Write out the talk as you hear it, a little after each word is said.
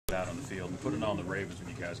field and putting on the Ravens when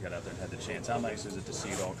you guys got out there and had the chance. How nice is it to see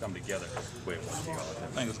it all come together the way it was for you all? I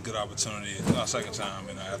think it's a good opportunity. It's our second time,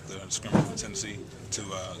 after the scrimmage with Tennessee, to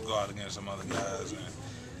go out against some other guys and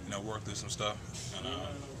work through some stuff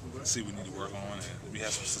and see what we need to work on. And we had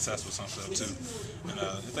some success with some stuff too. And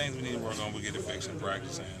the things we need to work on, we get it fixed in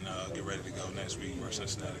practice and get ready to go next week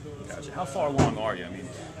versus Cincinnati. Gotcha. How far along are you? I mean,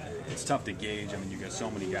 it's tough to gauge. I mean, you got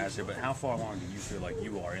so many guys here, but how far along do you feel like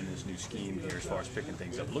you are in this new scheme here as far as picking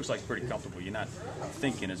things up? It looks like pretty comfortable. You're not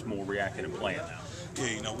thinking, it's more reacting and playing now.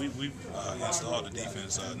 Yeah, we've installed the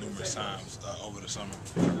defense numerous times over the summer,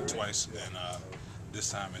 twice, and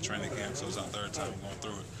this time in training camp, so it's our third time going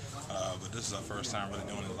through it. But this is our first time really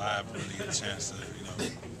doing it live, really get a chance to,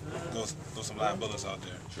 throw some live bullets out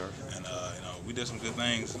there. Sure. And, we did some good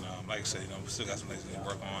things, and like I said, we still got some things to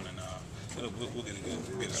work on, and we'll get it good,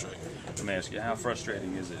 we'll get it straight. Let me ask you, how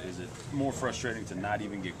frustrating is it? Is it more frustrating to not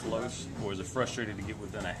even get close, or is it frustrating to get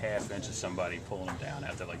within a half inch of somebody pulling them down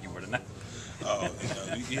out there like you were tonight?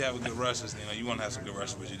 You have a good rushes. You want to have some good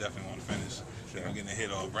rushes, but you definitely want to finish. Sure. Getting a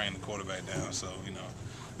hit or bringing the quarterback down. So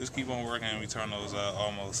just keep on working, and we turn those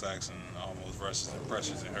almost sacks and almost rushes and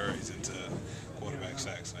pressures and hurries into quarterback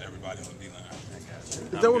sacks. Everybody on the D-line.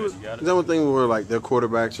 Is that one thing where like their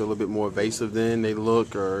quarterbacks are a little bit more evasive than they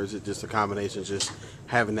look, or is it just a combination of just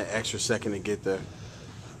having that extra second to get there?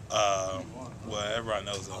 Well, everybody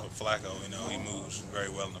knows Flacco. He moves very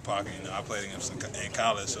well in the pocket. I played against him in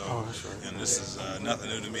college, so and this is nothing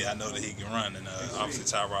new to me. I know that he can run, and obviously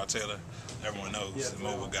Tyrod Taylor, everyone knows, he's a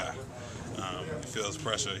mobile guy. He feels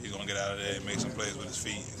pressure. He's gonna get out of there and make some plays with his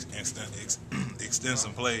feet, extend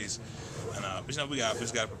some plays. And but we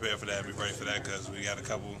just got to prepare for that, be ready for that, because we got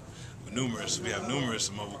we have numerous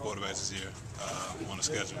mobile quarterbacks this year on the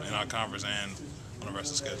schedule in our conference and on the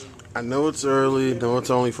rest of the schedule. I know it's early, know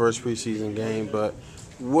it's only first preseason game, but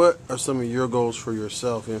what are some of your goals for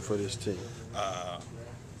yourself and for this team?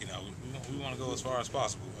 We want to go as far as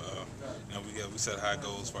possible. We set high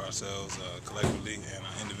goals for ourselves collectively, and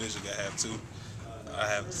individually I have too. I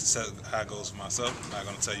have set high goals for myself. I'm not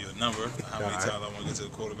going to tell you a number, how many times I want to get to the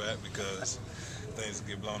quarterback, because things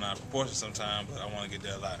get blown out of proportion sometimes, but I want to get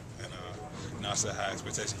there a lot. And I set high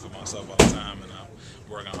expectations for myself all the time, and I'm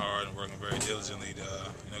working hard and working very diligently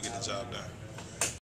to get the job done.